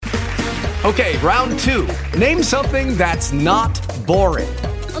Okay, round two. Name something that's not boring.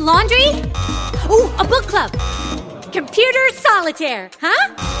 A laundry? Ooh, a book club. Computer solitaire,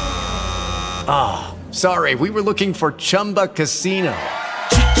 huh? Ah, sorry, we were looking for Chumba Casino.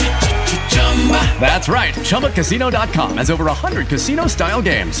 That's right, ChumbaCasino.com has over 100 casino-style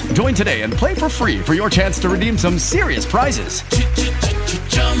games. Join today and play for free for your chance to redeem some serious prizes.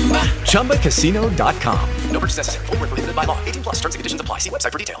 ChumbaCasino.com. No purchase necessary. Void where prohibited by law. 18 plus. Terms and conditions apply. See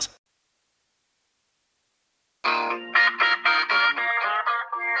website for details.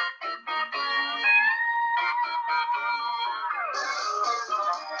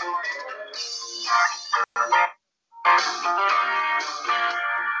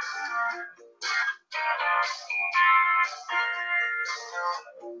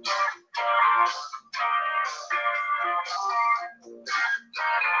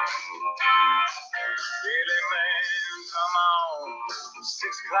 Really, man, come on. 6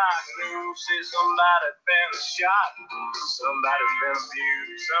 o'clock news says somebody's been shot. Somebody's been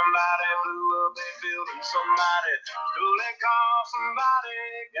abused. Somebody blew up a building. Somebody stole a car. Somebody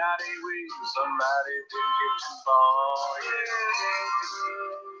got away. Somebody didn't get too far. Yeah,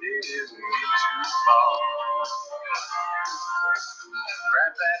 they didn't get too far.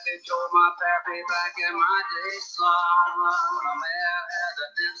 Right back at your my pappy back in my day, son. A man had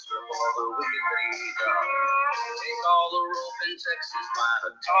an answer for the wicked dog. Take all the rope in Texas, find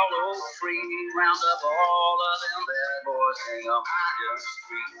a tall old tree, round up all of them bad boys, hang them high in the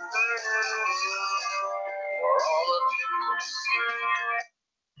street. For all of people to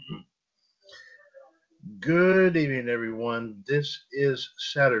see. Good evening, everyone. This is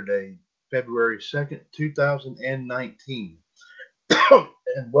Saturday, February 2nd, 2019.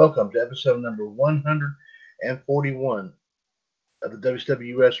 And welcome to episode number 141 of the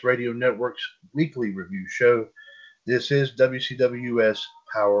WCWUS Radio Network's weekly review show. This is WCWUS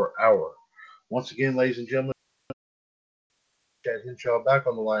Power Hour. Once again, ladies and gentlemen, Chad Henshaw back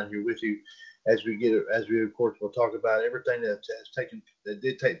on the line here with you as we of course will talk about everything that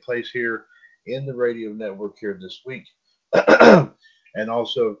did take place here in the radio network here this week. And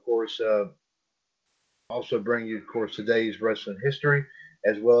also, of course, bring you, of course, today's wrestling history,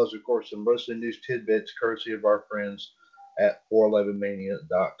 as well as, of course, some wrestling news tidbits courtesy of our friends at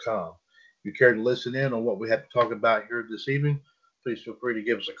 411mania.com. If you care to listen in on what we have to talk about here this evening, please feel free to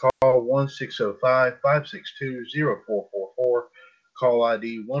give us a call, 1-605-562-0444, call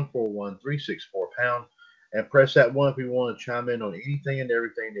ID 141364#, and press that one if you want to chime in on anything and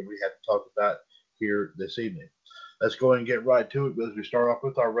everything that we have to talk about here this evening. Let's go ahead and get right to it as we start off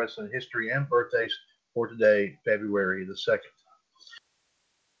with our wrestling history and birthdays for today, February the 2nd.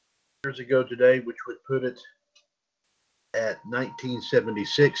 Years ago today, which would put it at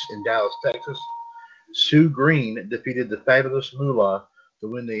 1976 in Dallas, Texas, Sue Green defeated the Fabulous Moolah to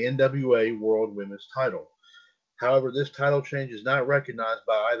win the NWA World Women's title. However, this title change is not recognized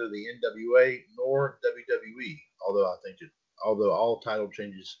by either the NWA nor WWE, although all title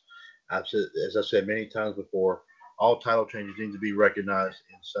changes, as I said many times before, all title changes need to be recognized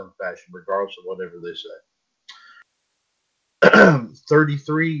in some fashion, regardless of whatever they say.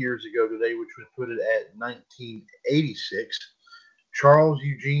 33 years ago today, which would put it at 1986, Charles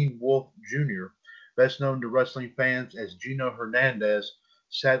Eugene Wolfe Jr., best known to wrestling fans as Gino Hernandez,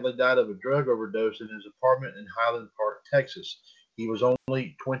 sadly died of a drug overdose in his apartment in Highland Park, Texas. He was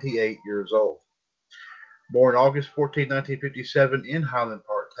only 28 years old. Born August 14, 1957 in Highland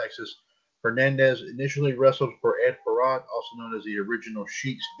Park, Texas, Hernandez initially wrestled for Ed Farrat, also known as the original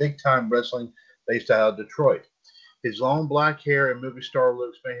Sheik's Big Time Wrestling, based out of Detroit. His long black hair and movie star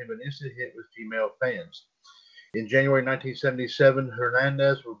looks made him an instant hit with female fans. In January 1977,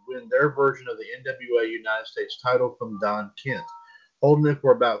 Hernandez would win their version of the NWA United States title from Don Kent, holding it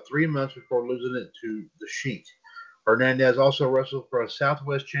for about 3 months before losing it to the Sheik. Hernandez also wrestled for a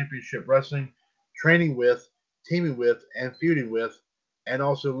Southwest Championship Wrestling, teaming with, and feuding with, and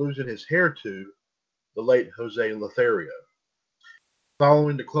also losing his hair to the late Jose Lothario.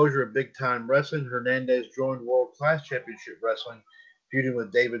 Following the closure of Big Time Wrestling, Hernandez joined World Class Championship Wrestling, feuding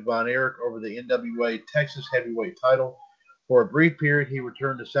with David Von Erich over the NWA Texas Heavyweight title. For a brief period, he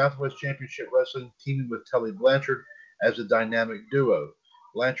returned to Southwest Championship Wrestling, teaming with Tully Blanchard as a dynamic duo.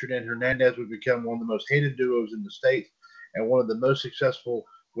 Blanchard and Hernandez would become one of the most hated duos in the state and one of the most successful,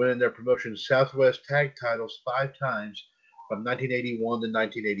 winning their promotion's Southwest tag titles 5 times from 1981 to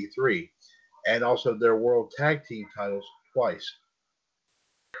 1983, and also their World Tag Team titles twice.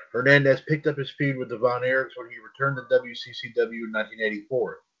 Hernandez picked up his feud with the Von Erichs when he returned to WCCW in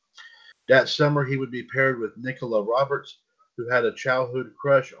 1984. That summer, he would be paired with Nicola Roberts, who had a childhood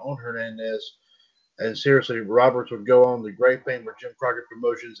crush on Hernandez And seriously, Roberts would go on the great fame for Jim Crockett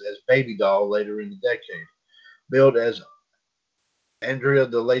Promotions as Baby Doll later in the decade. Billed as Andrea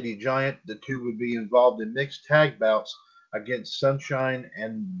the Lady Giant, the two would be involved in mixed tag bouts against Sunshine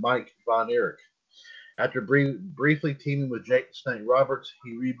and Mike Von Erich. After briefly teaming with Jake the Snake Roberts,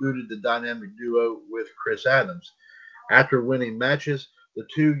 he rebooted the dynamic duo with Chris Adams. After winning matches, the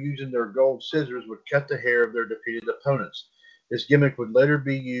two, using their gold scissors, would cut the hair of their defeated opponents. This gimmick would later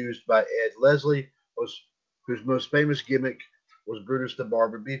be used by Ed Leslie, whose most famous gimmick was Brutus the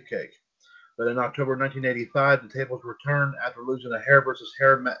Barber Beefcake. But in October 1985, the tables were turned after losing a hair versus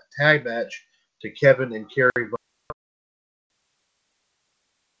hair tag match to Kevin and Kerry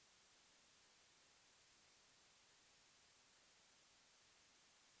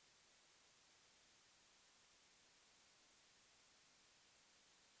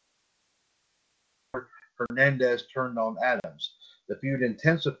Hernandez turned on Adams. The feud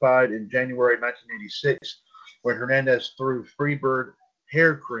intensified in January 1986 when Hernandez threw Freebird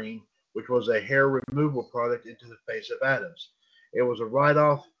hair cream, which was a hair removal product, into the face of Adams. It was a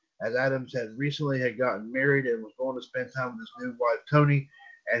write-off, as Adams had recently gotten married and was going to spend time with his new wife Toni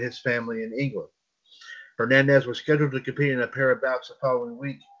and his family in England. Hernandez was scheduled to compete in a pair of bouts the following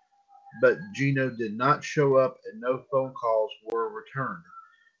week, but Gino did not show up and no phone calls were returned.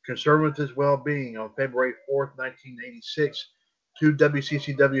 Concerned with his well-being, on February 4th, 1986, two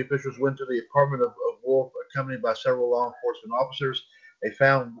WCCW officials went to the apartment of Wolf, accompanied by several law enforcement officers.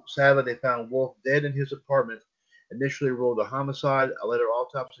 Sadly, they found Wolf dead in his apartment. Initially ruled a homicide, a later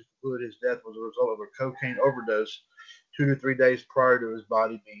autopsy concluded his death was a result of a cocaine overdose 2 to 3 days prior to his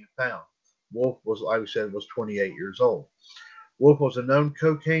body being found. Wolf was, like we said, was 28 years old. Wolf was a known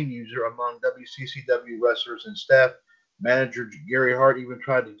cocaine user among WCCW wrestlers and staff. Manager Gary Hart even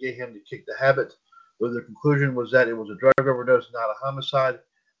tried to get him to kick the habit, though the conclusion was that it was a drug overdose, not a homicide.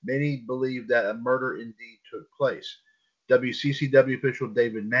 Many believed that a murder indeed took place. WCCW official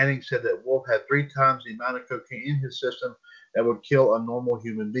David Manning said that Wolf had 3 times the amount of cocaine in his system that would kill a normal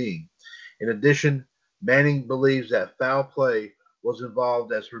human being. In addition, Manning believes that foul play was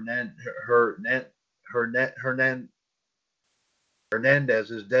involved as Hernandez's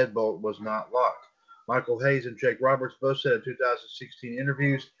deadbolt was not locked. Michael Hayes and Jake Roberts both said in 2016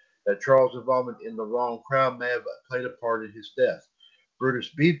 interviews that Charles' involvement in the wrong crowd may have played a part in his death. Brutus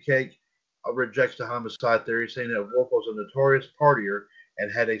Beefcake rejects the homicide theory, saying that Wolf was a notorious partier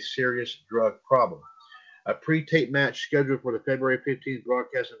and had a serious drug problem. A pre-tape match scheduled for the February 15th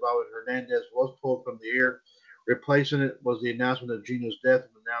broadcast involving Hernandez was pulled from the air. Replacing it was the announcement of Gino's death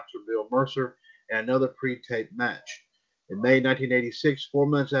from announcer Bill Mercer and another pre-tape match. In May 1986, 4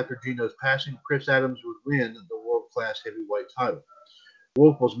 months after Gino's passing, Chris Adams would win the world-class heavyweight title.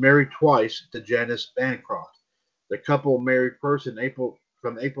 Wolf was married twice to Janice Bancroft. The couple married first from April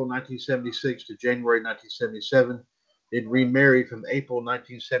 1976 to January 1977, then remarried from April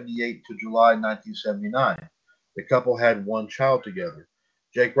 1978 to July 1979. The couple had 1 child together.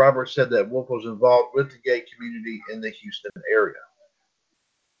 Jake Roberts said that Wolf was involved with the gay community in the Houston area.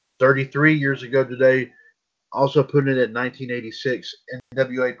 33 years ago today, also put in at 1986,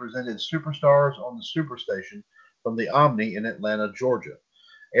 NWA presented Superstars on the Superstation from the Omni in Atlanta, Georgia.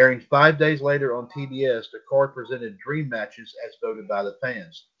 Airing 5 days later on TBS, the card presented dream matches as voted by the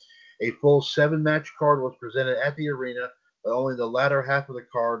fans. A full 7-match card was presented at the arena, but only the latter half of the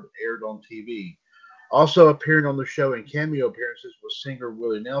card aired on TV. Also appearing on the show in cameo appearances was singer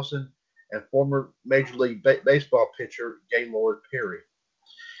Willie Nelson and former Major League Baseball pitcher Gaylord Perry.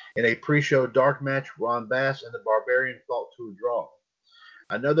 In a pre-show dark match, Ron Bass and the Barbarian fought to a draw.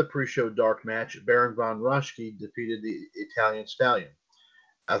 Another pre-show dark match, Baron von Raschke defeated the Italian Stallion.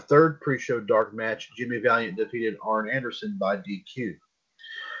 A third pre-show dark match, Jimmy Valiant defeated Arn Anderson by DQ.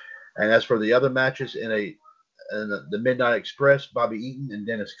 And as for the other matches, in the Midnight Express, Bobby Eaton and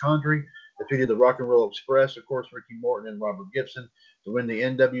Dennis Condrey defeated the Rock and Roll Express, of course, Ricky Morton and Robert Gibson, to win the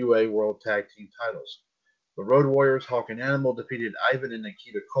NWA World Tag Team titles. The Road Warriors, Hawk and Animal, defeated Ivan and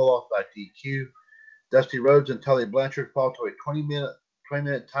Nikita Koloff by DQ. Dusty Rhodes and Tully Blanchard fought to a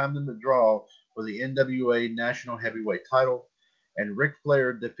 20-minute time limit draw for the NWA National Heavyweight title, and Ric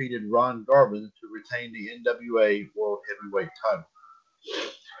Flair defeated Ron Garvin to retain the NWA World Heavyweight title.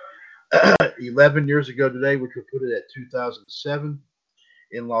 11 years ago today, which would put it at 2007,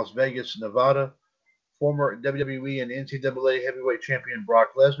 in Las Vegas, Nevada, former WWE and NCAA heavyweight champion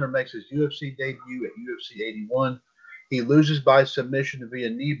Brock Lesnar makes his UFC debut at UFC 81. He loses by submission via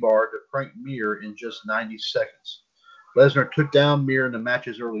knee bar to Frank Mir in just 90 seconds. Lesnar took down Mir in the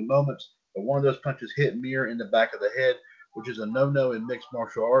match's early moments, but one of those punches hit Mir in the back of the head, which is a no-no in mixed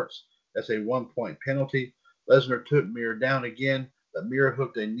martial arts. That's a 1-point penalty. Lesnar took Mir down again, but Mir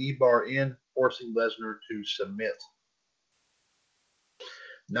hooked a knee bar in. forcing Lesnar to submit.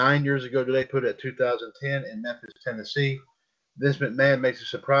 9 years ago today, put it at 2010 in Memphis, Tennessee, Vince McMahon makes a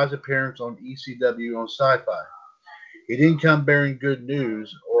surprise appearance on ECW on Sci-Fi. He didn't come bearing good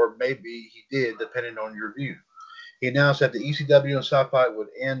news, or maybe he did, depending on your view. He announced that the ECW on Sci-Fi would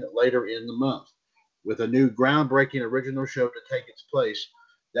end later in the month, with a new groundbreaking original show to take its place.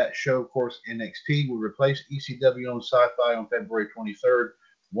 That show, of course, NXT, would replace ECW on Sci-Fi on February 23rd,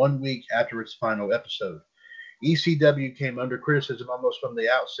 1 week after its final episode. ECW came under criticism almost from the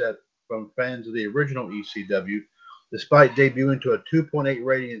outset from fans of the original ECW, despite debuting to a 2.8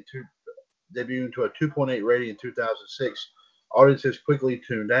 rating in 2006. Audiences quickly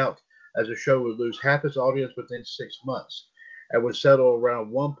tuned out, as the show would lose half its audience within 6 months and would settle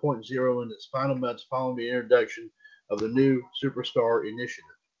around 1.0 in its final months following the introduction of the new Superstar initiative.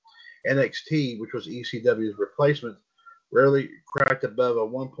 NXT, which was ECW's replacement, rarely cracked above a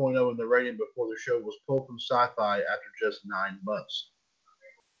 1.0 in the rating before the show was pulled from Sci-Fi after just 9 months.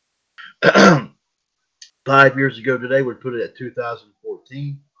 5 years ago today, we'd put it at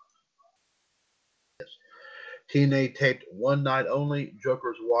 2014. TNA taped One Night Only,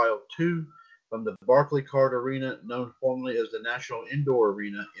 Joker's Wild 2 from the Barclaycard Arena, known formerly as the National Indoor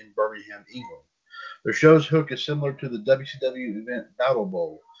Arena in Birmingham, England. The show's hook is similar to the WCW event Battle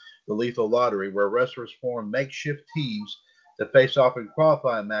Bowl, the Lethal Lottery, where wrestlers form makeshift teams to face off in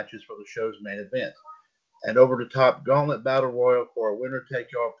qualifying matches for the show's main event, and over-the-top gauntlet battle royal for a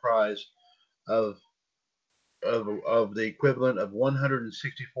winner-take-all prize of the equivalent of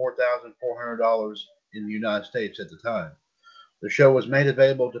 $164,400 in the United States at the time. The show was made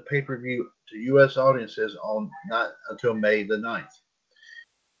available to pay-per-view to U.S. audiences on not until May the 9th.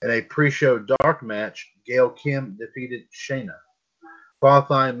 In a pre-show dark match, Gail Kim defeated Shayna.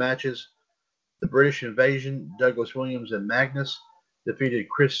 Qualifying matches, the British Invasion, Douglas Williams and Magnus defeated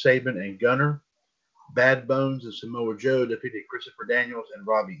Chris Sabin and Gunner. Bad Bones and Samoa Joe defeated Christopher Daniels and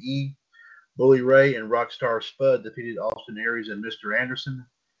Robbie E. Bully Ray and Rockstar Spud defeated Austin Aries and Mr. Anderson.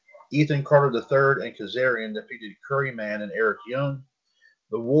 Ethan Carter III and Kazarian defeated Curryman and Eric Young.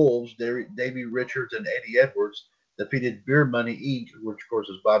 The Wolves, Davey Richards and Eddie Edwards, defeated Beer Money Inc., which of course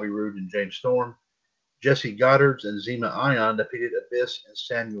is Bobby Roode and James Storm. Jesse Goddards and Zema Ion defeated Abyss and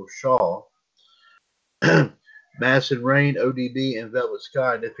Samuel Shaw. Madison Rain, ODB, and Velvet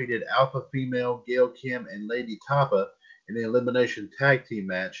Sky defeated Alpha Female, Gail Kim, and Lady Tapa in the elimination tag team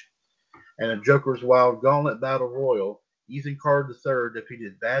match. And a Joker's Wild Gauntlet Battle Royal, Ethan Carter III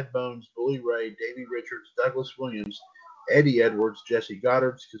defeated Bad Bones, Bully Ray, Davey Richards, Douglas Williams, Eddie Edwards, Jesse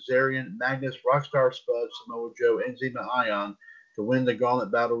Goddards, Kazarian, Magnus, Rockstar Spud, Samoa Joe, and Zema Ion to win the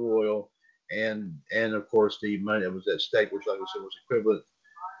Gauntlet Battle Royal, and of course the money that was at stake, which like I said was equivalent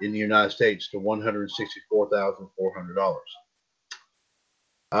in the United States to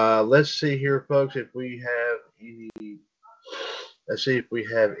 $164,400. Let's see here, folks, if we have any. Let's see if we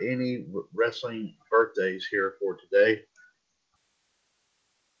have any wrestling birthdays here for today.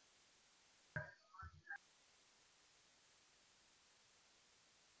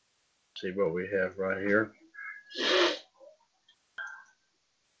 See what we have right here.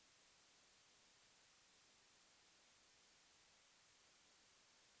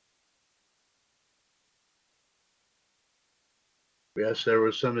 Yes, there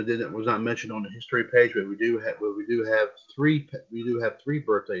was some that was not mentioned on the history page, but we do have three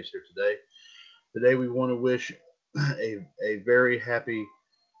birthdays here today. Today we want to wish a very happy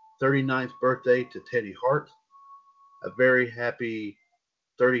 39th birthday to Teddy Hart, a very happy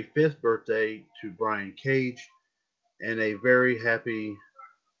 35th birthday to Brian Cage, and a very happy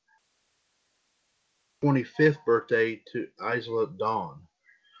 25th birthday to Isla Dawn.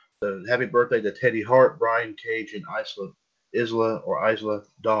 So happy birthday to Teddy Hart, Brian Cage, and Isla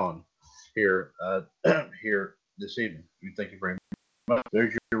Dawn here this evening. Thank you very much.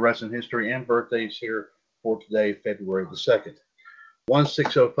 There's your wrestling history and birthdays here for today, February the 2nd.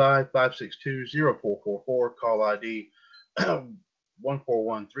 1-605-562-0444, call ID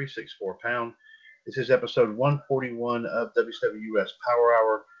 141364#. This is episode 141 of WCWUS Power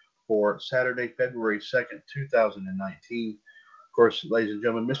Hour for Saturday, February 2nd, 2019. Of course, ladies and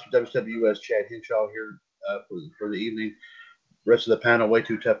gentlemen, Mr. WCWUS Chad Henshaw here for the evening. The rest of the panel, way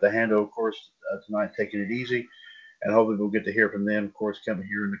too tough to handle, of course, tonight, taking it easy. And hopefully we'll get to hear from them, of course, coming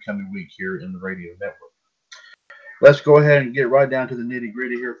here in the coming week here in the radio network. Let's go ahead and get right down to the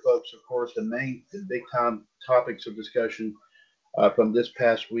nitty-gritty here, folks. Of course, the big-time topics of discussion from this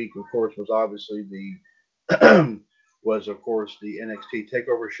past week, of course, was obviously the NXT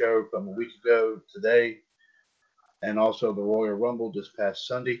Takeover show from a week ago today, and also the Royal Rumble this past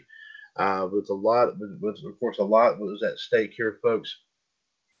Sunday. With a lot was at stake here, folks.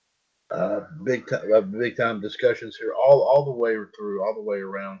 Big time discussions here, all the way through, all the way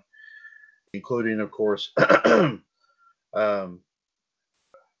around, including, of course, um,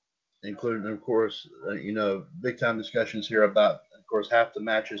 big time discussions here about, of course, half the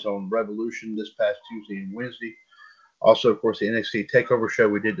matches on Revolution this past Tuesday and Wednesday. Also, of course, the NXT Takeover show.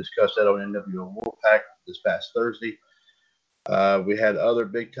 We did discuss that on NWO Wolfpack this past Thursday. We had other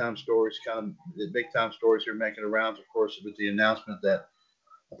big time stories, here making the rounds. Of course, with the announcement that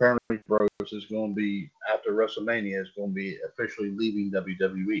apparently Bros is going to be, after WrestleMania, is going to be officially leaving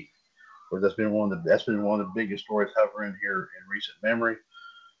WWE. Or that's been one of the biggest stories hovering here in recent memory.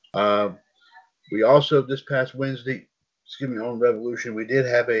 We also, this past Wednesday, on Revolution, we did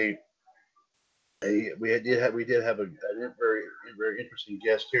have a very interesting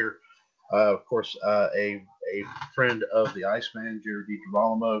guest here. Of course, a friend of the Iceman, Jared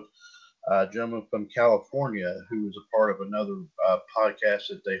DiGirolamo, a gentleman from California who is a part of another podcast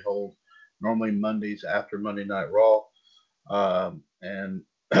that they hold normally Mondays after Monday Night Raw. And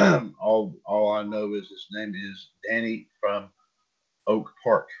all I know is his name is Danny from Oak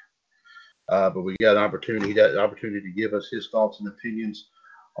Park. But we got an opportunity. He got an opportunity to give us his thoughts and opinions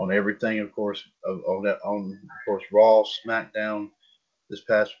on everything. Of course, on Raw, SmackDown this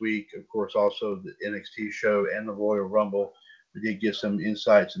past week. Of course, also the NXT show and the Royal Rumble. We did get some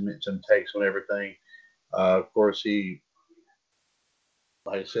insights and some takes on everything. Of course, like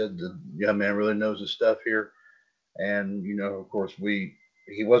I said, the young man really knows his stuff here. And, of course, he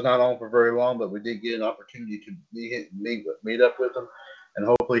was not on for very long, but we did get an opportunity to meet up with him. And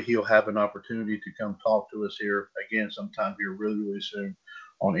hopefully he'll have an opportunity to come talk to us here again sometime here really, really soon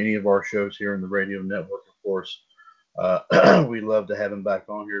on any of our shows here in the radio network, of course. We'd love to have him back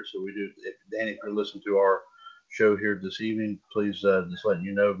on here. So we do. If Danny, if you're listening to our show here this evening, please just letting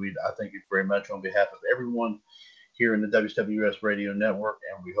you know, I thank you very much on behalf of everyone here in the WCWUS radio network,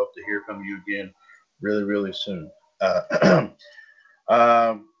 and we hope to hear from you again really, really soon.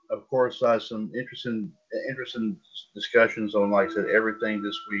 Of course, some interesting discussions on, like I said, everything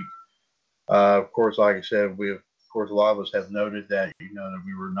this week. Of course, like I said, a lot of us have noted that, that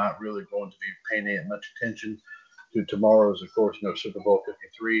we were not really going to be paying that much attention to tomorrow's, of course, Super Bowl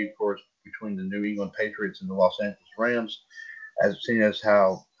 53, of course, between the New England Patriots and the Los Angeles Rams, as seen as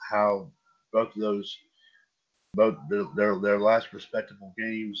how both of those, their last respectable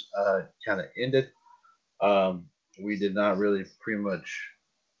games kind of ended. We did not really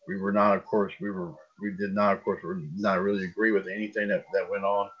we did not, of course, not really agree with anything that went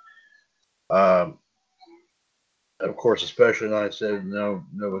on. Of course, especially, like I said, with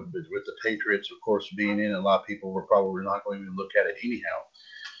the Patriots, of course, being in it, a lot of people were probably not going to look at it anyhow.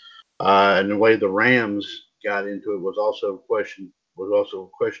 And the way the Rams got into it was also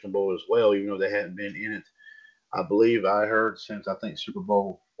questionable as well, even though they hadn't been in it. I believe I heard since, I think, Super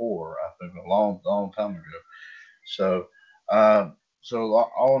Bowl 4, I think, a long, long time ago. So, all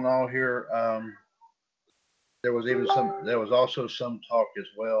in all here, there was also some talk as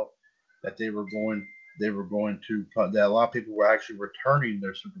well that that a lot of people were actually returning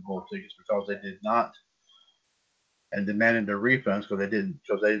their Super Bowl tickets because they did not, and demanding their refunds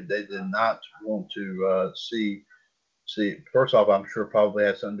because they did not want to see. First off, I'm sure probably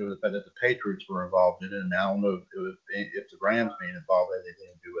had something to do with the fact that the Patriots were involved in it, and I don't know if the Rams being involved had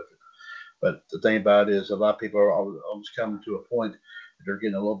anything to do with it. But the thing about it is, a lot of people are almost coming to a point that they're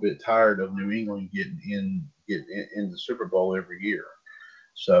getting a little bit tired of New England getting in the Super Bowl every year.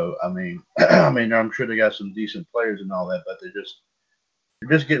 So I mean, I'm sure they got some decent players and all that, but they're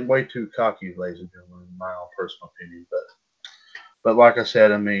just getting way too cocky, ladies and gentlemen, in my own personal opinion. But like I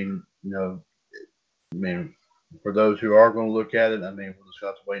said, for those who are going to look at it, we'll just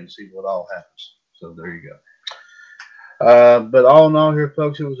have to wait and see what all happens. So there you go. But all in all here,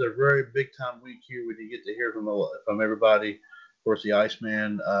 folks, it was a very big time week here. We did get to hear from everybody. Of course, the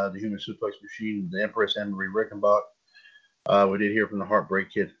Iceman, the Human Suplex Machine, the Empress Anne-Marie Rickenbach. We did hear from the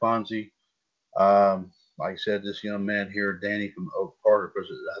Heartbreak Kid, Fonzie. Like I said, this young man here, Danny from Oak Park,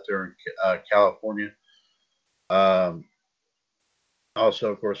 out there in California.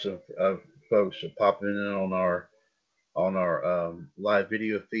 Also, of course, folks are popping in on our live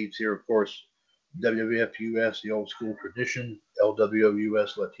video feeds here. Of course, WWF-US, the Old School Tradition,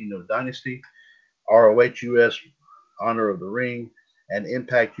 LWO-US, Latino Dynasty, ROH-US, Honor of the Ring, and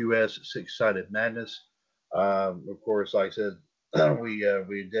Impact-US, Six-Sided Madness. Of course, like I said, we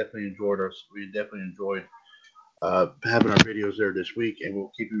definitely enjoyed having our videos there this week, and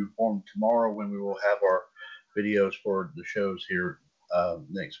we'll keep you informed tomorrow when we will have our videos for the shows here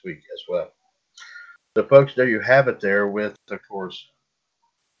next week as well. So, folks, there you have it. There with of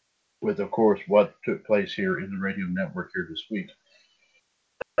course what took place here in the radio network here this week.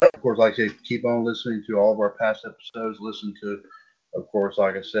 Of course, like I said, keep on listening to all of our past episodes. Listen to, of course,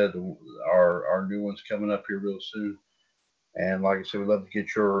 like I said, our new ones coming up here real soon. And like I said, we'd love to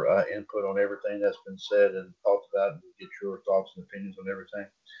get your input on everything that's been said and talked about, and get your thoughts and opinions on everything.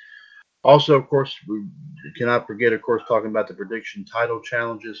 Also, of course, we cannot forget, of course, talking about the prediction title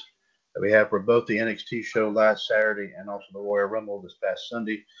challenges that we have for both the NXT show last Saturday and also the Royal Rumble this past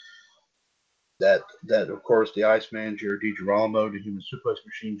Sunday. That of course, the Iceman, Jared DiGirolamo, the Human Suplex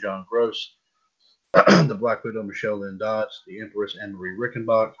Machine, John Gross, the Black Widow, Michelle Lynn Dodds, the Empress, Anne-Marie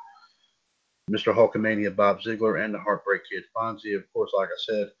Rickenbach, Mr. Hulkamania, Bob Ziegler, and the Heartbreak Kid, Fonzie. Of course, like I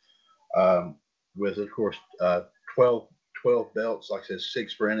said, with, of course, 12, 12 belts, like I said,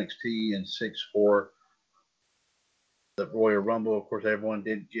 6 for NXT and 6 for the Royal Rumble. Of course, everyone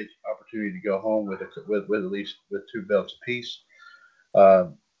did get opportunity to go home with at least with 2 belts apiece.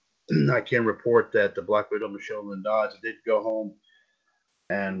 I can report that the Black Widow, Michelle Lynn Dodds, did go home,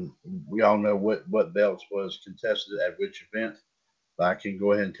 and we all know what belts was contested at which event. But I can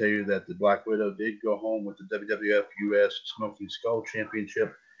go ahead and tell you that the Black Widow did go home with the WWF US Smoking Skull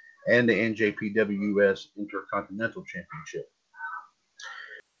Championship and the NJPW US Intercontinental Championship.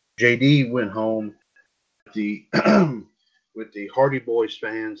 JD went home with the with the Hardy Boys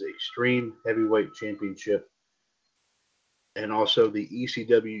Fans Extreme Heavyweight Championship and also the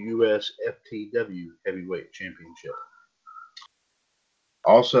ECW US FTW Heavyweight Championship.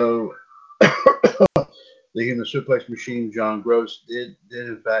 Also, the Human Suplex Machine, John Gross, did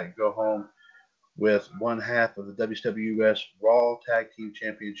in fact go home with 1/2 of the WCWUS Raw Tag Team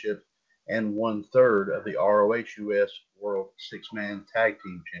Championship and 1/3 of the ROH US World 6-Man Tag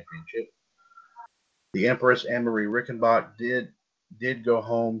Team Championship. The Empress, Anne-Marie Rickenbach, did go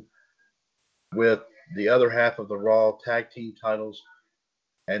home with the other half of the Raw Tag Team titles,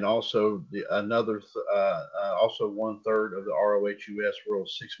 and also also 1/3 of the ROH US World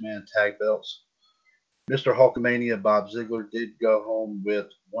 6-Man Tag Belts. Mr. Hulkamania, Bob Ziegler, did go home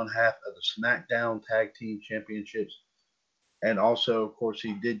with 1/2 of the SmackDown Tag Team Championships, and also, of course,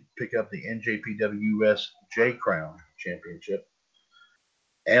 he did pick up the NJPW US J Crown Championship.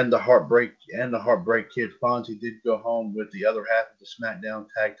 And the Heartbreak Kid, Fonzie, did go home with the other half of the SmackDown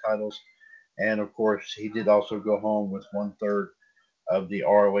Tag titles. And of course, he did also go home with 1/3 of the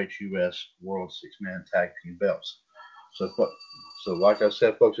ROH US World 6-Man Tag Team belts. So like I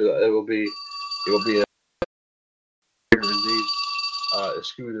said, folks, it will be a indeed.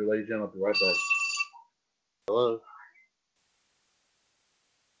 Excuse me, ladies and gentlemen, I'll be right back. Hello,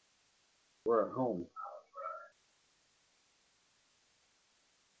 we're at home.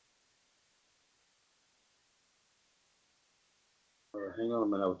 Hang on a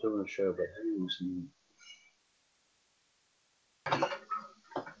minute, I was doing a show, but hang on a minute.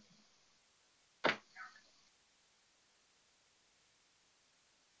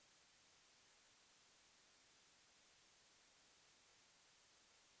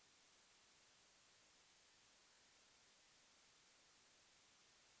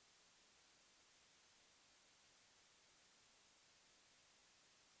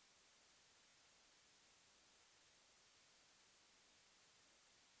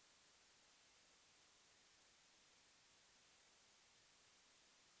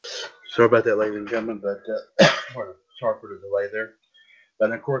 Sorry about that, ladies and gentlemen, but sorry for the delay there.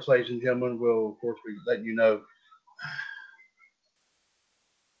 But of course, ladies and gentlemen, we'll of course be letting you know.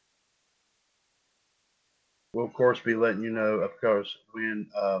 We'll of course be letting you know, of course, when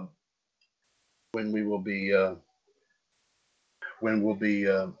we will be of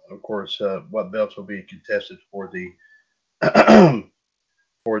course, what belts will be contested for the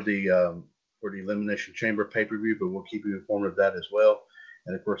for the Elimination Chamber pay-per-view. But we'll keep you informed of that as well.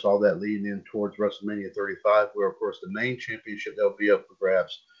 And of course, all that leading in towards WrestleMania 35, where of course the main championship that will be up for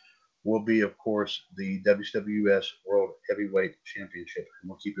grabs will be, of course, the WCWUS World Heavyweight Championship. And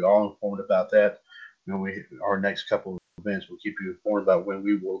we'll keep you all informed about that. When our next couple of events, we'll keep you informed about when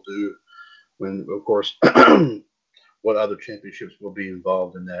we will do, when of course, what other championships will be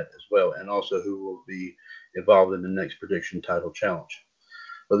involved in that as well, and also who will be involved in the next prediction title challenge.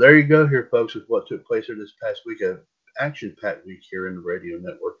 So there you go, here, folks, with what took place here this past week, an action-packed week here in the radio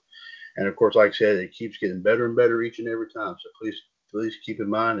network. And of course, like I said, it keeps getting better and better each and every time. So please keep in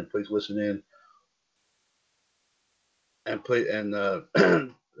mind and please listen in, and please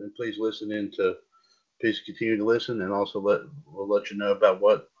listen in to. Please continue to listen, and also we'll let you know about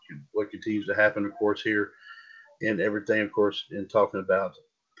what continues to happen, of course, here and everything, of course, in talking about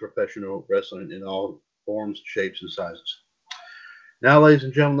professional wrestling in all forms, shapes, and sizes. Now, ladies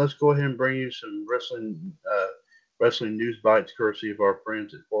and gentlemen, let's go ahead and bring you some wrestling news bites, courtesy of our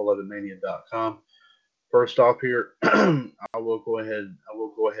friends at 411mania.com. First off here, I will go ahead and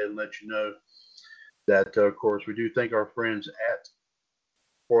let you know that, of course, we do thank our friends at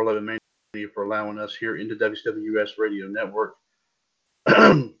 411 Mania for allowing us here in the WCWUS Radio Network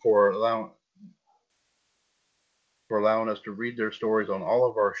for allowing us to read their stories on all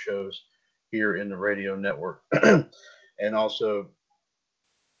of our shows here in the radio network. And also,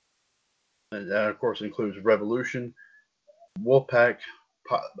 and that of course includes Revolution, Wolfpack,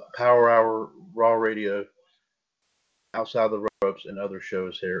 Power Hour, Raw Radio, Outside the Ropes, and other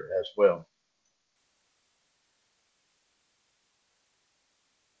shows here as well.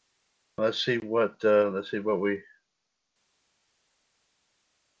 Let's see what we.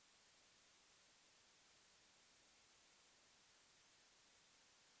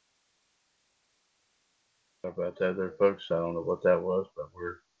 About that there, folks. I don't know what that was, but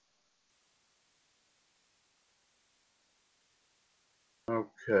we're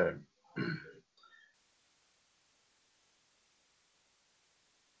okay.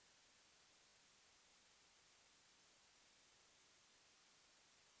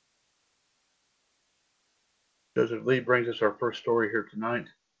 Joseph Lee brings us our first story here tonight,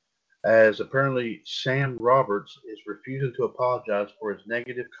 as apparently Sam Roberts is refusing to apologize for his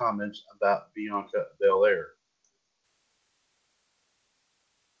negative comments about Bianca Belair.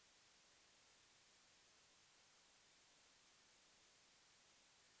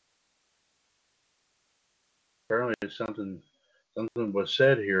 Apparently something was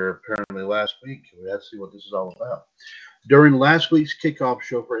said here apparently last week. We have to see what this is all about. During last week's kickoff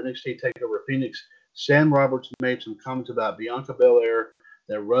show for NXT TakeOver Phoenix, Sam Roberts made some comments about Bianca Belair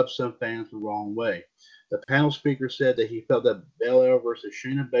that rubbed some fans the wrong way. The panel speaker said that he felt that Belair versus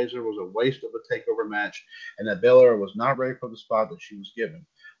Shayna Baszler was a waste of a TakeOver match and that Belair was not ready for the spot that she was given.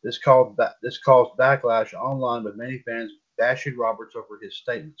 This caused backlash online, with many fans bashing Roberts over his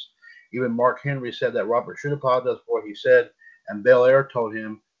statements. Even Mark Henry said that Roberts should apologize for what he said, and Belair told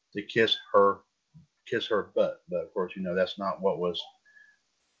him to kiss her butt. But of course, that's not what was.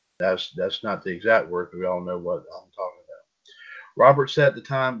 That's not the exact word. We all know what I'm talking about. Roberts said at the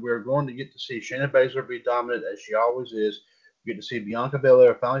time, "We're going to get to see Shayna Baszler be dominant as she always is. We get to see Bianca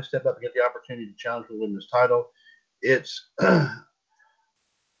Belair finally step up and get the opportunity to challenge for the women's title. It's not.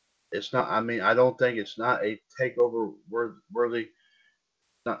 I mean, I don't think it's not a takeover worthy.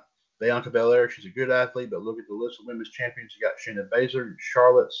 Not Bianca Belair. She's a good athlete, but look at the list of women's champions. You got Shayna Baszler,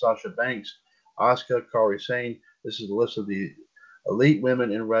 Charlotte, Sasha Banks, Asuka, Kairi Sane. This is the list of the elite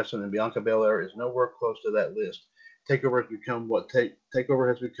women in wrestling, and Bianca Belair is nowhere close to that list. Takeover has become what Takeover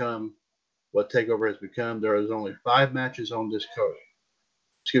has become. What Takeover has become. There is only 5 matches on this card.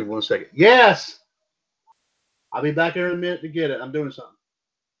 Excuse me 1 second. Yes! I'll be back here in a minute to get it. I'm doing something.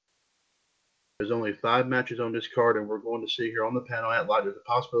 There's only 5 matches on this card, and we're going to see here on the panel at light, there's a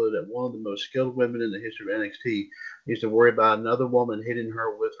possibility that one of the most skilled women in the history of NXT needs to worry about another woman hitting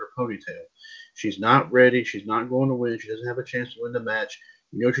her with her ponytail. She's not ready. She's not going to win. She doesn't have a chance to win the match.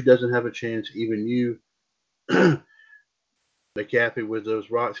 She doesn't have a chance. Even you, McAfee, with those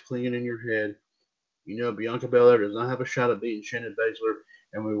rocks clinging in your head. Bianca Belair does not have a shot at beating Shayna Baszler,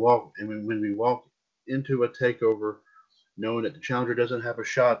 and when we walk into a takeover knowing that the challenger doesn't have a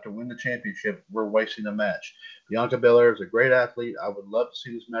shot to win the championship, we're wasting a match. Bianca Belair is a great athlete. I would love to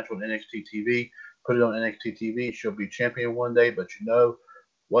see this match on NXT TV. Put it on NXT TV. She'll be champion one day, but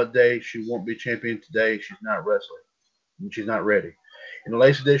what day she won't be champion today? She's not wrestling. And she's not ready. In the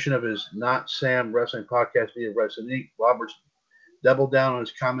latest edition of his Not Sam Wrestling podcast via Wrestling Inc., Roberts doubled down on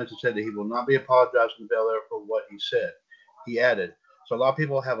his comments and said that he will not be apologizing to Belair for what he said. He added, so a lot of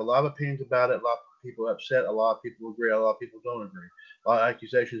people have a lot of opinions about it. A lot of people are upset. A lot of people agree. A lot of people don't agree. A lot of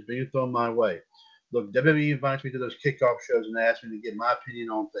accusations being thrown my way. Look, WWE invites me to those kickoff shows and asks me to get my opinion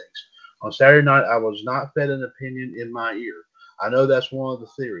on things. On Saturday night, I was not fed an opinion in my ear. I know that's one of the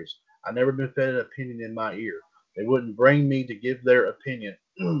theories. I've never been fed an opinion in my ear. They wouldn't bring me to give their opinion.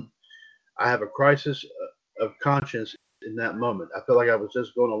 I have a crisis of conscience in that moment. I felt like I was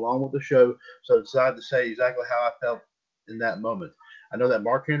just going along with the show, so I decided to say exactly how I felt in that moment. I know that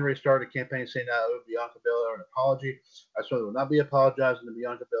Mark Henry started a campaign saying I owe Bianca Belair an apology. I certainly will not be apologizing to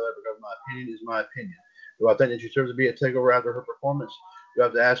Bianca Belair because my opinion is my opinion. Do I think that she deserves to be a takeover after her performance? You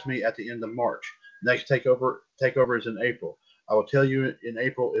have to ask me at the end of March. Next takeover is in April. I will tell you in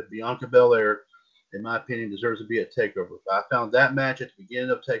April if Bianca Belair, in my opinion, deserves to be a takeover. I found that match at the beginning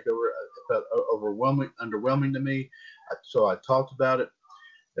of takeover felt underwhelming to me. So I talked about it.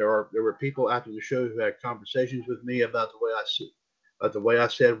 There were people after the show who had conversations with me about the way I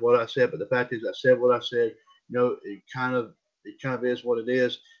said what I said. But the fact is, I said what I said. It kind of is what it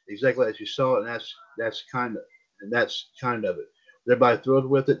is, exactly as you saw it, and that's kind of it. Is everybody thrilled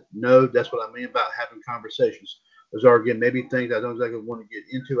with it? No, that's what I mean about having conversations. Those are, again, maybe things I don't exactly want to get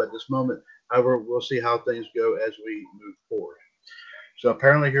into at this moment. However, we'll see how things go as we move forward. So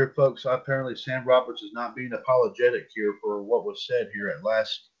apparently here, folks, Sam Roberts is not being apologetic here for what was said here at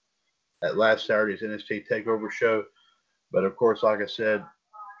last Saturday's NXT TakeOver show. But of course, like I said,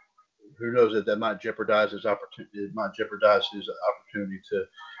 who knows that might jeopardize his opportunity. It might jeopardize his opportunity to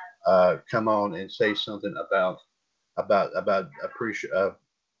come on and say something about a pre-show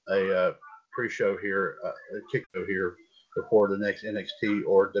here, a kick-show here before the next NXT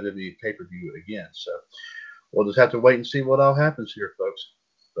or WWE pay-per-view again. So we'll just have to wait and see what all happens here, folks.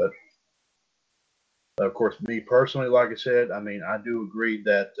 But of course, me personally, like I said, I mean, I do agree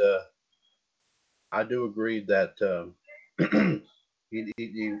that he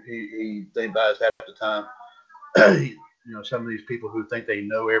buys half the time. You know, some of these people who think they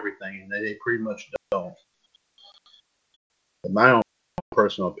know everything, and they pretty much don't. In my own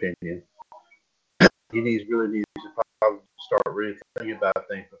personal opinion, he really needs to probably start really thinking about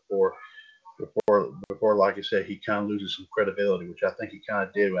things before, like I said, he kind of loses some credibility, which I think he kind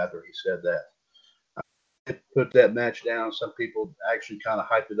of did after he said that. I put that match down. Some people actually kind of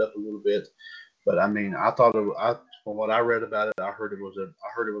hyped it up a little bit, but I mean, I thought from what I read about it, I heard it was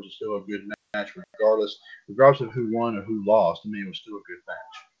still a good match, regardless of who won or who lost. I mean, it was still a good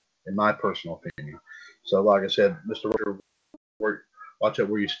match, in my personal opinion. So, like I said, Mr. Roger, watch out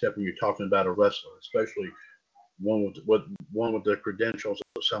where you step when you're talking about a wrestler, especially one with the credentials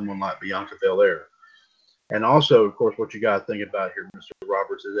of someone like Bianca Belair. And also, of course, what you got to think about here, Mr.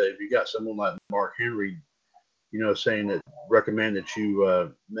 Roberts, is that if you got someone like Mark Henry, you know, saying that recommend that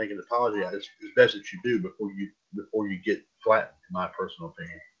you make an apology, it's best that you do before you get flattened, in my personal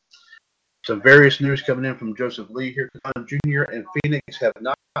opinion. Some various news coming in from Joseph Lee here. Don Jr. and Phoenix have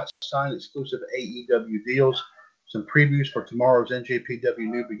not signed exclusive AEW deals. Some previews for tomorrow's NJPW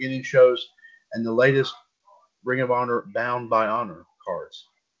New Beginning shows, and the latest Ring of Honor Bound by Honor cards.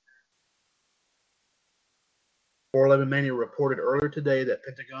 411 Mania reported earlier today that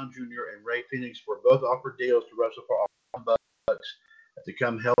Pentagon Jr. and Ray Phoenix were both offered deals to wrestle for Bucks at the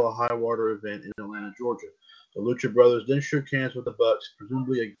Come Hell or High Water event in Atlanta, Georgia. The Lucha Brothers then shook hands with the Bucks,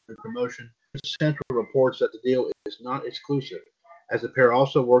 presumably a good promotion. Central reports that the deal is not exclusive, as the pair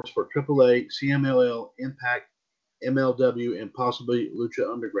also works for AAA, CMLL, Impact, MLW, and possibly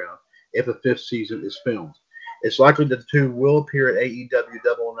Lucha Underground if a fifth season is filmed. It's likely that the two will appear at AEW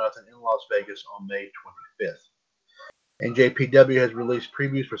Double or Nothing in Las Vegas on May 25th. NJPW has released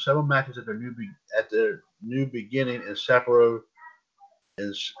previews for several matches at their new beginning in Sapporo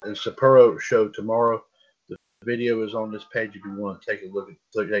show tomorrow. The video is on this page if you want to take a look at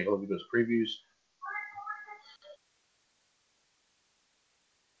those previews.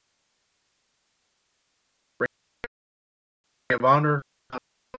 Ring of Honor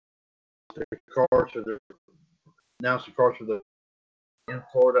announced the cards for the in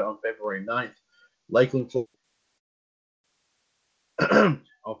Florida on February 9th. Lakeland, Florida.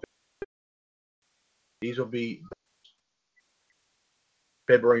 These will be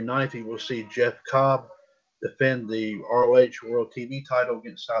February 9th. You will see Jeff Cobb defend the ROH World TV title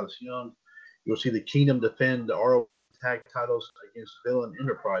against Silas Young. You'll see the Kingdom defend the ROH tag titles against Villain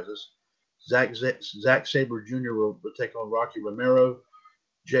Enterprises. Zack Sabre Jr. will take on Rocky Romero.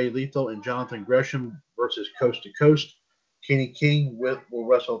 Jay Lethal and Jonathan Gresham versus Coast to Coast. Kenny King will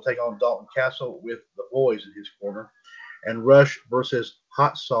take on Dalton Castle with the boys in his corner. And Rush versus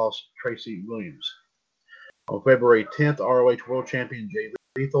Hot Sauce Tracy Williams. On February 10th, ROH World Champion Jay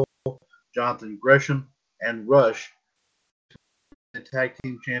Lethal, Jonathan Gresham, and Rush, and Tag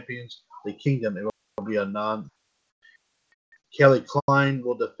Team Champions, the Kingdom. It will be a non. Kelly Klein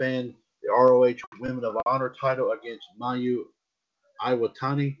will defend the ROH Women of Honor title against Mayu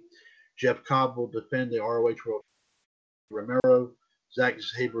Iwatani. Jeff Cobb will defend the ROH World Romero. Zack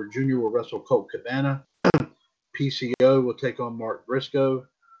Sabre Jr. will wrestle Colt Cabana. PCO will take on Mark Briscoe.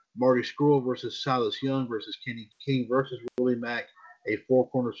 Marty Scurll versus Silas Young versus Kenny King versus Willie Mack, a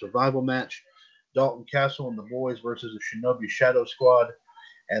four-corner survival match. Dalton Castle and the boys versus the Shinobi Shadow Squad.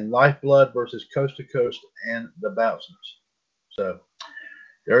 And Lifeblood versus Coast to Coast and the Bouncers. So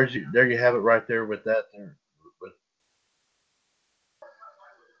there you have it right there with that.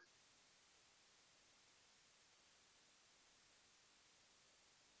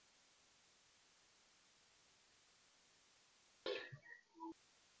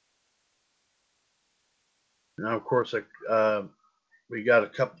 Now, of course, we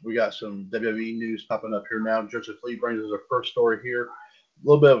got some WWE news popping up here now. Joseph Lee brings us our first story here. A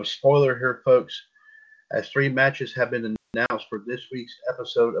little bit of a spoiler here, folks, as 3 matches have been announced for this week's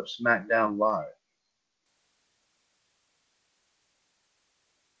episode of SmackDown Live.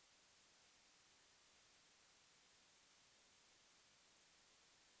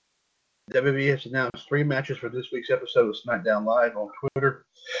 WWE has announced 3 matches for this week's episode of SmackDown Live on Twitter.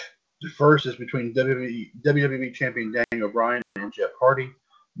 The first is between WWE Champion Daniel Bryan and Jeff Hardy.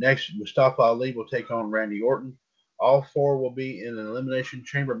 Next, Mustafa Ali will take on Randy Orton. All 4 will be in an Elimination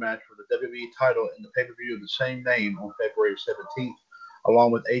Chamber match for the WWE title in the pay-per-view of the same name on February 17th,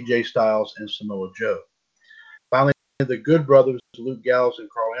 along with AJ Styles and Samoa Joe. Finally, the Good Brothers, Luke Gallows and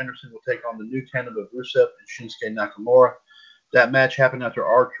Carl Anderson, will take on the new tandem of Rusev and Shinsuke Nakamura. That match happened after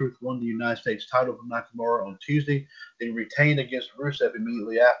R-Truth won the United States title from Nakamura on Tuesday, then retained against Rusev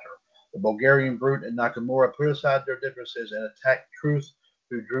immediately after. The Bulgarian Brute and Nakamura put aside their differences and attacked Truth,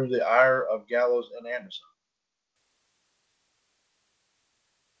 who drew the ire of Gallows and Anderson.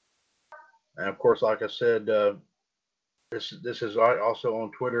 And of course, like I said, this is also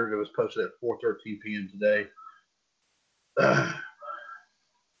on Twitter. It was posted at 4:13 p.m. today.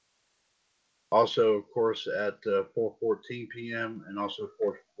 Also, of course, at 4:14 p.m. and also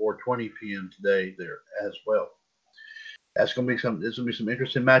 4:20 p.m. today there as well. There's gonna be some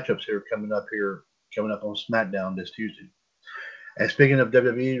interesting matchups here coming up on SmackDown this Tuesday. And speaking of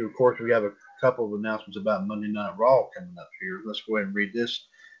WWE, of course, we have a couple of announcements about Monday Night Raw coming up here. Let's go ahead and read this.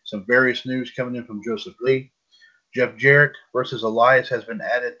 Some various news coming in from Joseph Lee. Jeff Jarrett versus Elias has been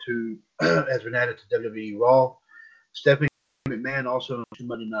added to WWE Raw. Stephanie McMahon also to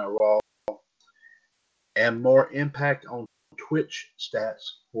Monday Night Raw. And more Impact on Twitch stats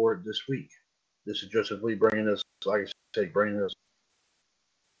for this week. This is Joseph Lee bringing us, like I said,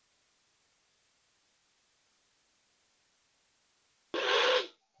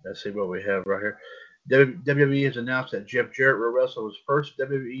 Let's see what we have right here. WWE has announced that Jeff Jarrett will wrestle his first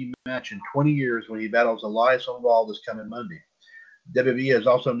WWE match in 20 years when he battles Elias on Raw this coming Monday. WWE has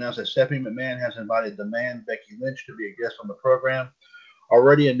also announced that Stephanie McMahon has invited the Man, Becky Lynch, to be a guest on the program.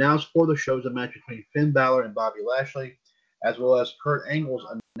 Already announced for the show is a match between Finn Balor and Bobby Lashley, as well as Kurt Angle's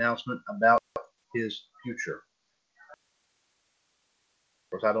announcement about his future.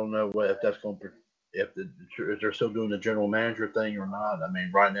 Of course, I don't know if they're still doing the general manager thing or not. I mean,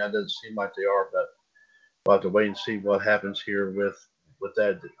 right now it doesn't seem like they are, but we'll have to wait and see what happens here with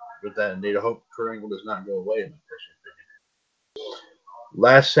that. Indeed, I hope Kurt Angle does not go away, in my personal opinion.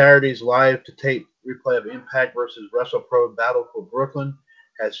 Last Saturday's live to tape replay of Impact versus WrestlePro Battle for Brooklyn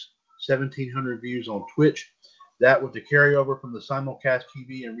has 1,700 views on Twitch. That, with the carryover from the simulcast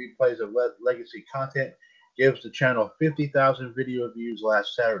TV and replays of legacy content, gives the channel 50,000 video views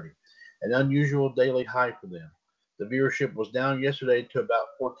last Saturday, an unusual daily high for them. The viewership was down yesterday to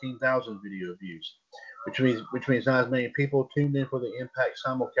about 14,000 video views, which means not as many people tuned in for the Impact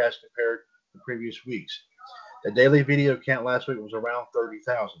simulcast compared to previous weeks. The daily video count last week was around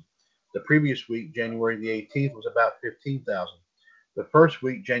 30,000. The previous week, January the 18th, was about 15,000. The first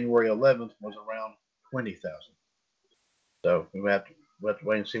week, January 11th, was around 20,000. So we'll have to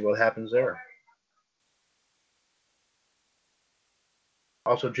wait and see what happens there.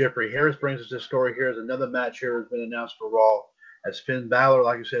 Also, Jeffrey Harris brings us this story here as another match here has been announced for Raw, as Finn Balor,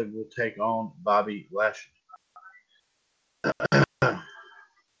 like I said, will take on Bobby Lashley.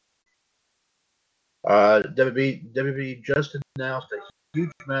 WWE just announced a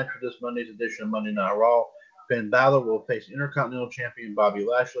huge match for this Monday's edition of Monday Night Raw. Finn Balor will face Intercontinental Champion Bobby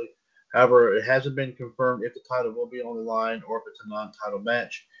Lashley. However, it hasn't been confirmed if the title will be on the line or if it's a non-title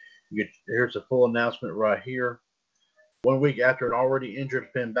match. Here's a full announcement right here. 1 week after an already injured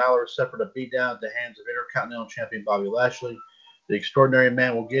Finn Balor suffered a beatdown at the hands of Intercontinental Champion Bobby Lashley, the extraordinary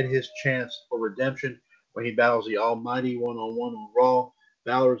man will get his chance for redemption when he battles the Almighty one-on-one on Raw.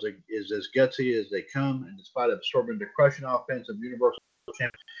 Balor is as gutsy as they come, and despite absorbing the crushing offense of Universal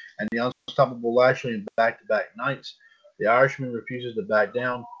Champion and the unstoppable Lashley in back-to-back nights, the Irishman refuses to back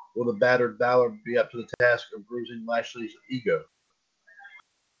down. Will the battered Balor be up to the task of bruising Lashley's ego?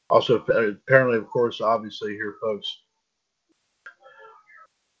 Also, apparently, of course, obviously here, folks,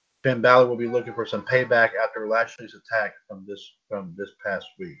 Finn Balor will be looking for some payback after Lashley's attack from this past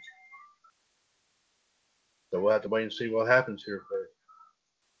week. So we'll have to wait and see what happens here, folks.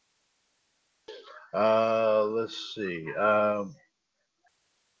 Let's see.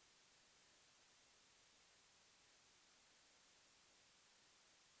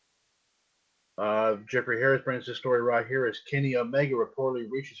 Jeffrey Harris brings this story right here as Kenny Omega reportedly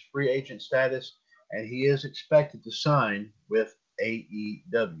reaches free agent status, and he is expected to sign with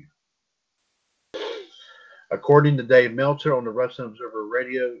AEW. According to Dave Meltzer on the Wrestling Observer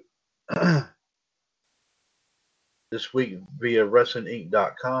Radio this week via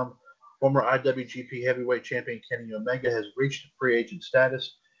WrestlingInc.com, former IWGP Heavyweight Champion Kenny Omega has reached free agent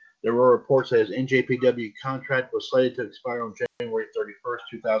status. There were reports that his NJPW contract was slated to expire on January 31st,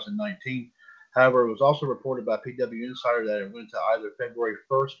 2019. However, it was also reported by PW Insider that it went to either February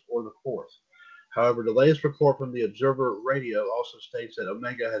 1st or the 4th. However, the latest report from the Observer Radio also states that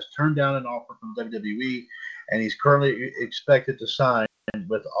Omega has turned down an offer from WWE, and he's currently expected to sign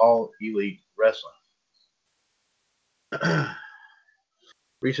with All Elite Wrestling.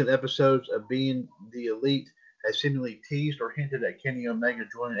 Recent episodes of Being the Elite has seemingly teased or hinted at Kenny Omega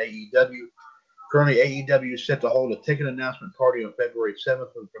joining AEW. Currently, AEW is set to hold a ticket announcement party on February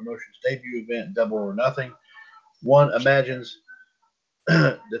 7th for the promotion's debut event, Double or Nothing. One imagines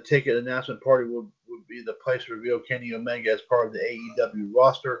the ticket announcement party would be the place to reveal Kenny Omega as part of the AEW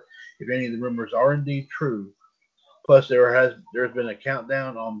roster, if any of the rumors are indeed true. Plus, there's been a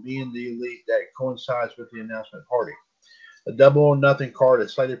countdown on Being the Elite that coincides with the announcement party. The Double or Nothing card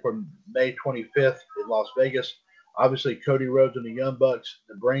is slated for May 25th in Las Vegas. Obviously, Cody Rhodes and the Young Bucks,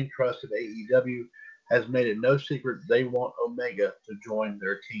 the brain trust of AEW, has made it no secret they want Omega to join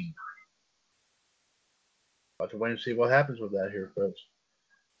their team. I'll have to wait and see what happens with that here, folks.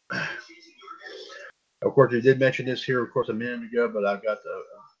 Of course, we did mention this here, of course, a minute ago, but I've got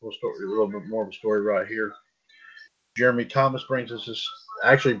a little bit more of a story right here. Jeremy Thomas brings us this.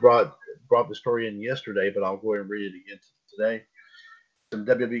 Actually brought the story in yesterday, but I'll go ahead and read it again today. Some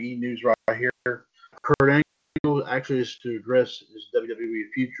WWE news right here. Kurt Angle actually is to address his WWE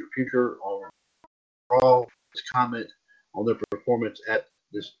future on Raw. His comment on their performance at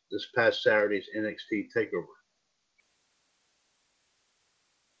this past Saturday's NXT Takeover.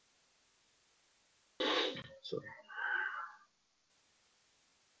 So.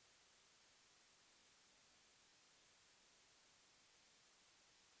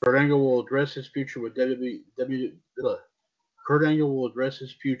 Kurt Angle will address his future with Kurt Angle will address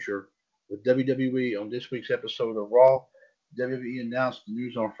his future with WWE on this week's episode of Raw. WWE announced the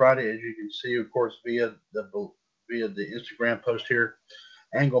news on Friday, as you can see, of course, via the Instagram post here.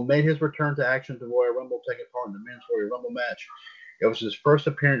 Angle made his return to action to Royal Rumble, taking part in the Men's Royal Rumble match. It was his first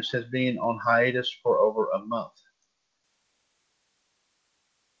appearance since being on hiatus for over a month.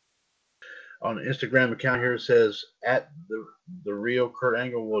 On the Instagram account here, it says, at the real Kurt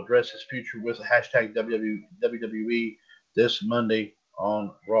Angle will address his future with a hashtag WWE this Monday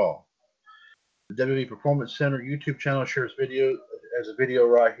on Raw. The WWE Performance Center YouTube channel shares video as a video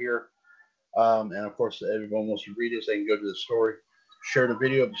right here. And of course, everyone wants to read this, they can go to the story. Shared a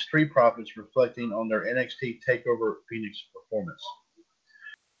video of the Street Profits reflecting on their NXT TakeOver Phoenix performance.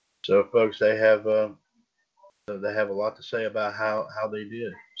 So, folks, they have a lot to say about how they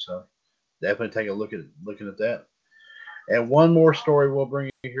did. So, definitely take a looking at that. And one more story we'll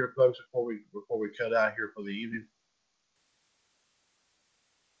bring you here, folks, before we cut out here for the evening.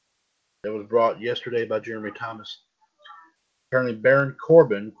 That was brought yesterday by Jeremy Thomas. Apparently, Baron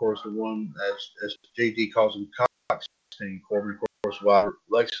Corbin, of course, the one as JD calls him, Coxstein Corbin, of course, while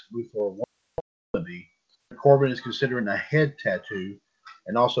Lex Luthor wanted to be. Corbin is considering a head tattoo,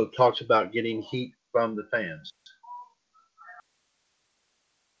 and also talks about getting heat from the fans.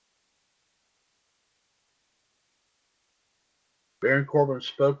 Baron Corbin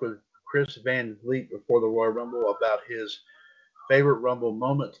spoke with Chris Van Vliet before the Royal Rumble about his favorite Rumble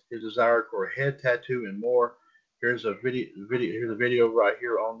moment, his desire for a head tattoo, and more. Here's a video right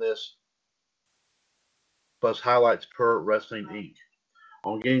here on this, plus highlights per Wrestling Inc.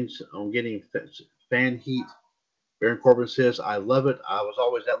 On getting fan heat, Baron Corbin says, "I love it. I was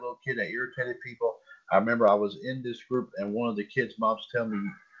always that little kid that irritated people. I remember I was in this group, and one of the kids' moms tell me,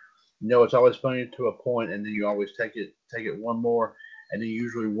 it's always funny to a point, and then you always take it one more, and then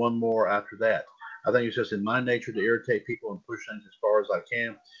usually one more after that. I think it's just in my nature to irritate people and push things as far as I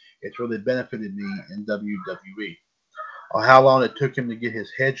can. It's really benefited me in WWE." On how long it took him to get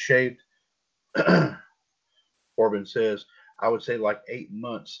his head shaved, Corbin says, "I would say like 8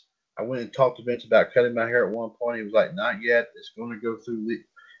 months. I went and talked to Vince about cutting my hair at one point. He was like, 'Not yet. It's going to go through.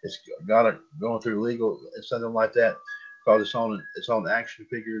 Going through legal, something like that, because it's on action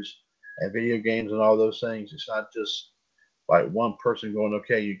figures and video games and all those things. It's not just like one person going,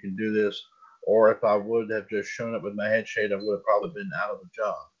 okay, you can do this.' Or if I would have just shown up with my head shaved, I would have probably been out of a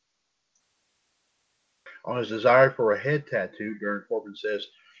job." On his desire for a head tattoo, Baron Corbin says,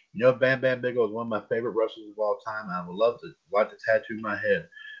 "Bam Bam Bigelow is one of my favorite wrestlers of all time. I would like to tattoo my head.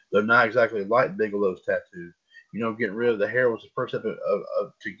 They're not exactly like Bigelow's tattoo. Getting rid of the hair was the first step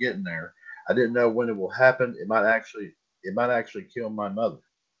of to getting there. I didn't know when it will happen. It might actually kill my mother."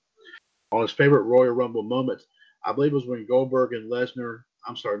 On his favorite Royal Rumble moment, I believe it was when Goldberg and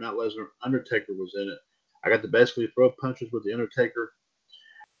Undertaker was in it. I got to basically throw punches with the Undertaker.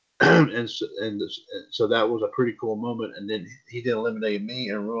 and so that was a pretty cool moment. And then he did eliminate me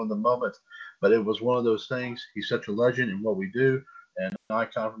and ruin the moment. But it was one of those things. He's such a legend in what we do, and an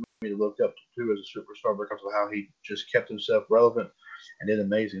icon for to look up to as a superstar because of how he just kept himself relevant and did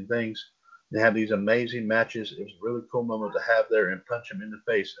amazing things. They have these amazing matches. It was a really cool moment to have there and punch him in the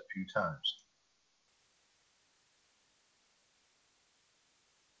face a few times.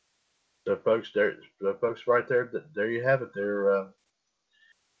 So, folks, folks, right there, there you have it. There,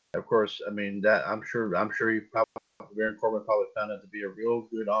 of course, I mean that I'm sure you probably Baron Corbin probably found it to be a real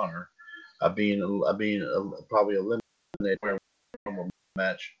good honor of being probably eliminated in a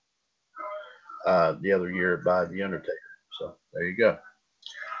match the other year by the Undertaker. So there you go.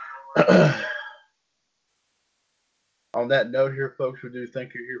 On that note here, folks, we do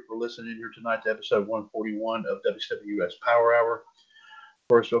thank you here for listening here tonight to episode 141 of WCWUS Power Hour. Of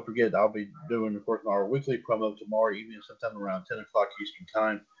course, don't forget, I'll be doing, of course, our weekly promo tomorrow evening sometime around 10 o'clock Eastern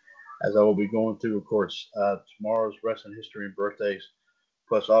Time, as I will be going through, of course, tomorrow's wrestling history and birthdays,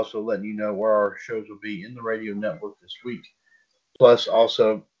 plus also letting you know where our shows will be in the radio network this week, plus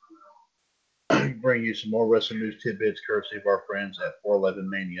also bring you some more wrestling news tidbits courtesy of our friends at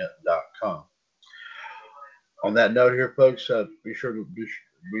 411mania.com. On that note here, folks, be sure to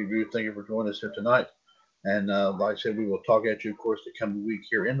thank you for joining us here tonight. And like I said, we will talk at you, of course, the coming week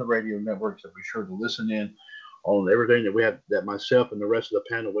here in the radio network. So be sure to listen in on everything that we have, that myself and the rest of the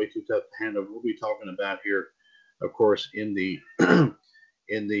panel, Way Too Tough to Handle, we'll be talking about here, of course, in the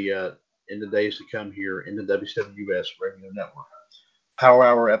in the days to come here in the WCWUS radio network. Power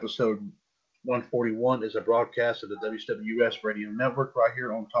Hour episode 141 is a broadcast of the WCWUS radio network right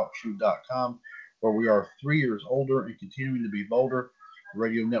here on TalkShoe.com, where we are 3 years older and continuing to be bolder. The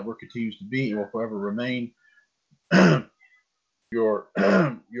radio network continues to be and will forever remain your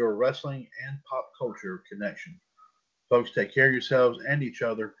wrestling and pop culture connection. Folks, take care of yourselves and each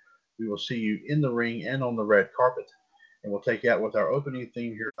other. We will see you in the ring and on the red carpet. And we'll take out with our opening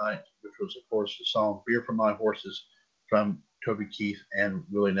theme here tonight, which was, of course, the song Beer for My Horses from Toby Keith and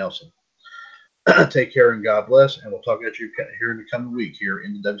Willie Nelson. Take care and God bless. And we'll talk at you here in the coming week here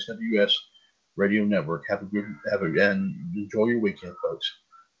in the WCWUS Radio Network. And enjoy your weekend, folks.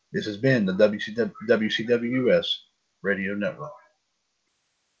 This has been the WCWUS Radio Network.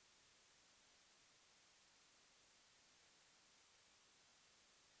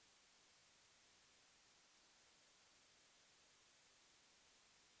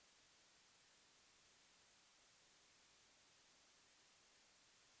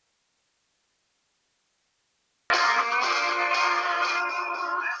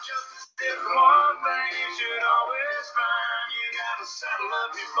 Saddle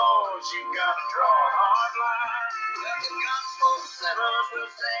up your boys, you gotta draw a hard line. Let the gospel settlers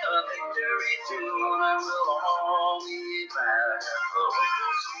will sing a victory tune, and we'll all meet back at the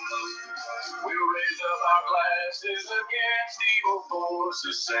local saloon. We'll raise up our glasses against evil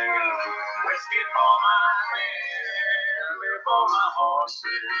forces, singing whiskey for my men, beer for my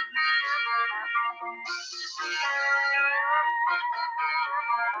horses.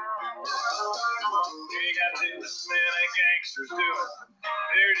 We got this many gangsters doing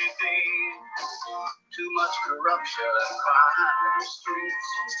dirty things, too much corruption and crime in the streets.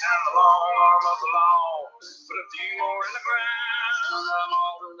 It's time the long arm of the law, put a few more in the ground. I'm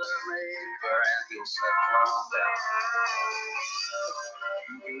all to the maker and he'll settle them down.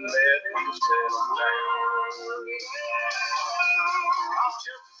 You can bet he'll settle them down. I'll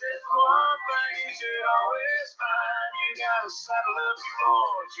just say one thing you should always find. You gotta saddle up your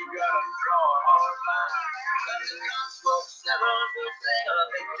boys, you gotta draw a hard line. Let the gospel settlers will sing a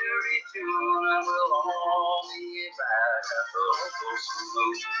victory tune, and we'll all meet back at the local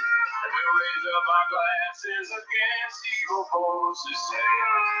saloon. And we'll raise up our glasses against evil forces,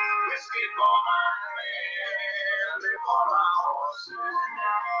 saying, whiskey for my men, beer for my horses.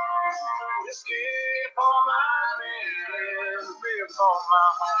 Whiskey for my men, beer for my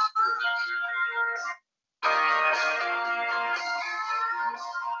horses.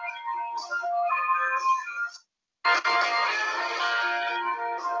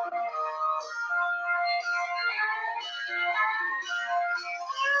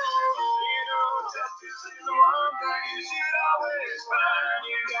 Justice is the one thing you should always find.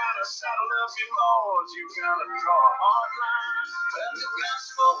 You gotta saddle up your boys, you gotta draw a hard line. When the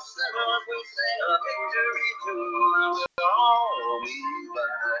gospel settlers will sing a victory tune, and we'll all meet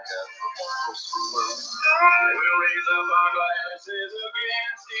back at the local saloon. We'll raise up our glasses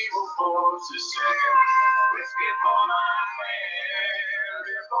against evil forces, singing whiskey for my men,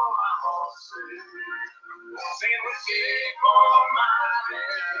 beer for my horses. Singing whiskey for my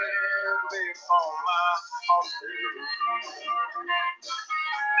men, beer for my horses.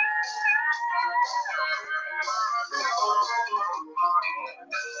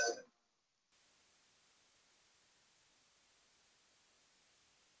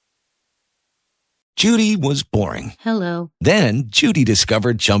 Judy was boring. Hello. Then Judy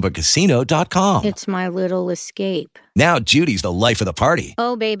discovered ChumbaCasino.com. It's my little escape. Now Judy's the life of the party.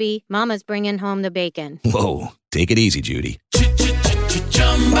 Oh, baby, mama's bringing home the bacon. Whoa, take it easy, Judy.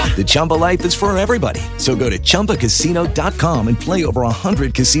 The Chumba life is for everybody. So go to ChumbaCasino.com and play over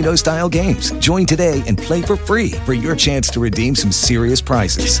 100 casino-style games. Join today and play for free for your chance to redeem some serious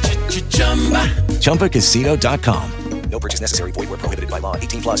prizes. ChumbaCasino.com. No purchase necessary. Void where prohibited by law.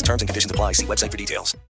 18 plus terms and conditions apply. See website for details.